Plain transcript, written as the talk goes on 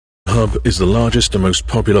Pornhub is the largest and most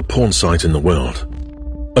popular porn site in the world.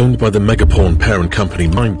 Owned by the megaporn parent company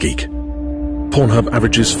MindGeek, Pornhub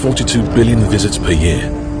averages 42 billion visits per year.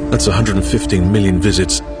 That's 115 million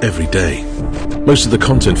visits every day. Most of the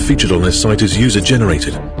content featured on their site is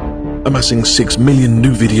user-generated, amassing 6 million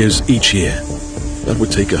new videos each year. That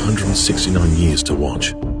would take 169 years to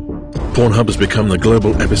watch. Pornhub has become the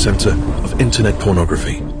global epicenter of internet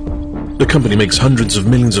pornography. The company makes hundreds of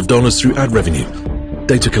millions of dollars through ad revenue,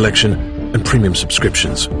 data collection, and premium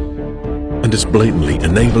subscriptions, and is blatantly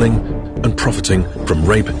enabling and profiting from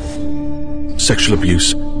rape, sexual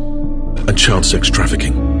abuse, and child sex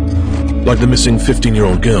trafficking. Like the missing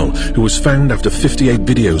 15-year-old girl who was found after 58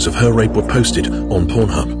 videos of her rape were posted on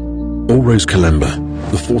Pornhub. Or Rose Kalemba,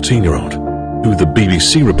 the 14-year-old, who the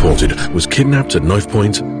BBC reported was kidnapped at knife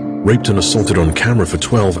point, raped and assaulted on camera for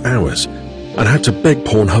 12 hours, and had to beg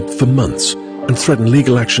Pornhub for months and threaten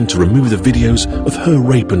legal action to remove the videos of her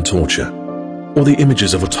rape and torture. Or the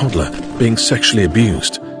images of a toddler being sexually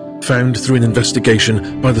abused, found through an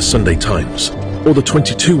investigation by the Sunday Times. Or the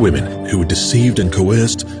 22 women who were deceived and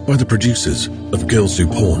coerced by the producers of Girls Do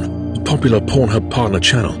Porn, a popular Pornhub partner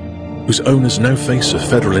channel, whose owners now face a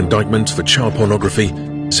federal indictment for child pornography,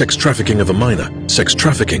 sex trafficking of a minor, sex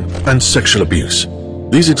trafficking, and sexual abuse.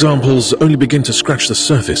 These examples only begin to scratch the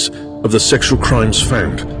surface of the sexual crimes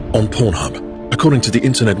found on Pornhub. According to the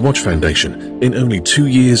Internet Watch Foundation, in only 2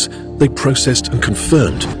 years, they processed and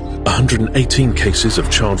confirmed 118 cases of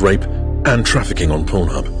child rape and trafficking on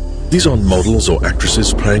Pornhub. These aren't models or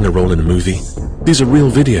actresses playing a role in a movie. These are real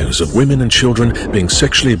videos of women and children being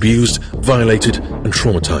sexually abused, violated, and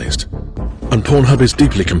traumatized. And Pornhub is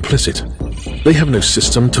deeply complicit. They have no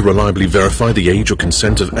system to reliably verify the age or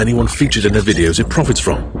consent of anyone featured in their videos it profits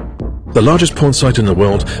from. The largest porn site in the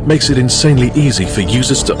world makes it insanely easy for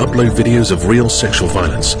users to upload videos of real sexual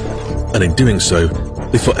violence, and in doing so,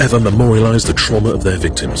 they forever memorialize the trauma of their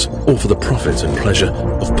victims, all for the profit and pleasure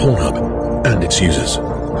of Pornhub and its users.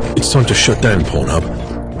 It's time to shut down Pornhub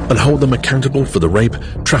and hold them accountable for the rape,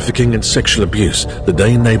 trafficking, and sexual abuse that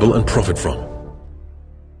they enable and profit from.